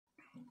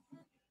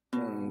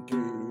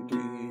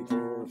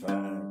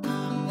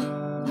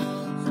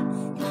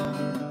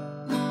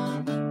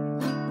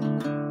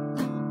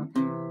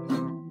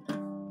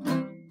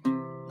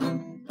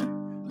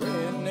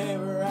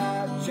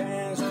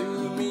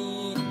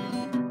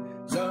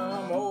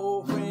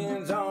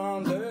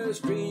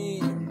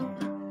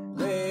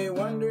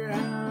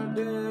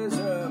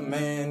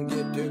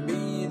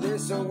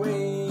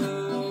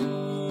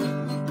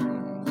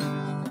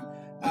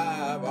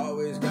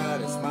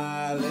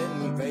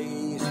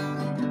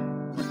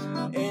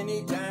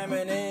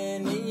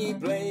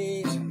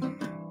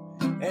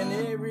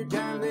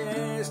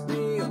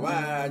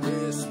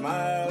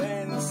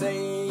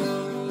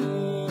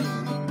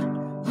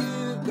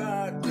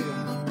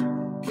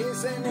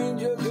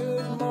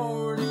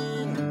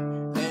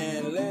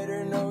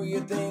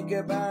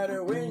about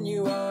her when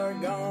you are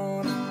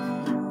gone.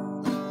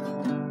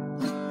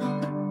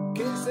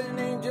 Kiss an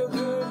angel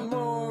good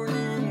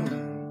morning,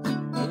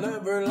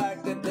 love her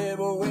like the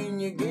devil when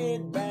you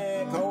get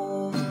back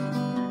home.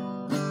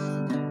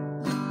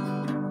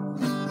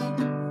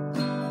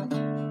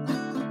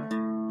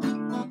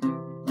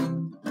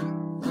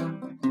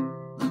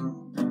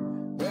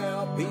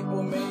 Well,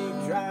 people may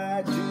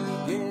try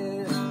to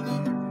guess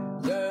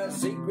the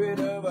secret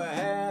of a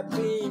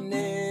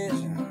happiness,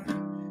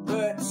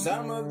 but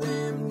some of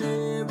them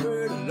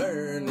never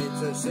learn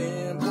it's a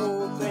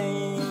simple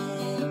thing.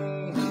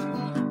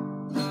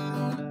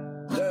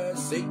 The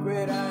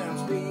secret I'm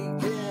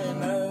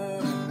speaking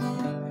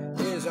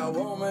of is a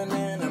woman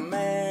and a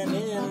man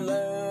in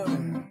love,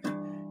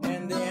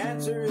 and the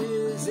answer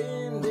is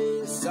in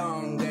this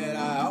song that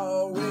I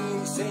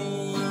always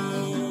sing.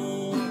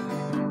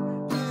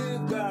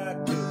 You've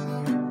got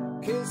to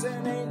kiss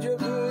an angel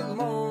good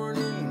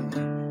morning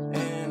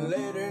and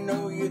let her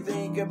know you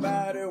think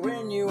about her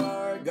when you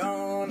are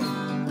gone.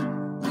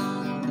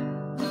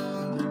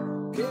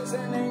 Kiss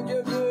an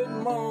angel good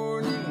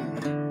morning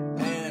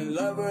and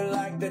love her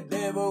like the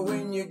devil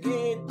when you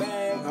get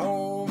back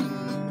home.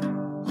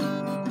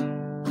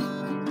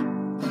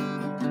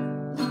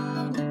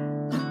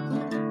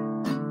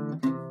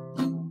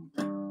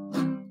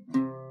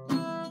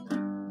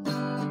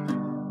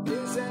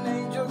 Kiss an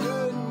angel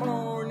good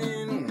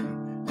morning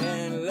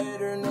and let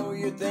her know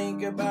you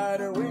think about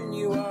her when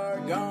you are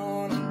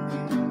gone.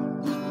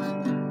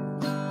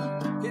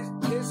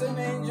 Kiss an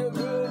angel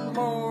good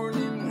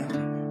morning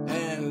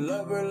and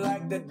love her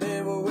like the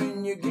devil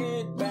when you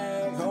get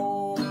back home.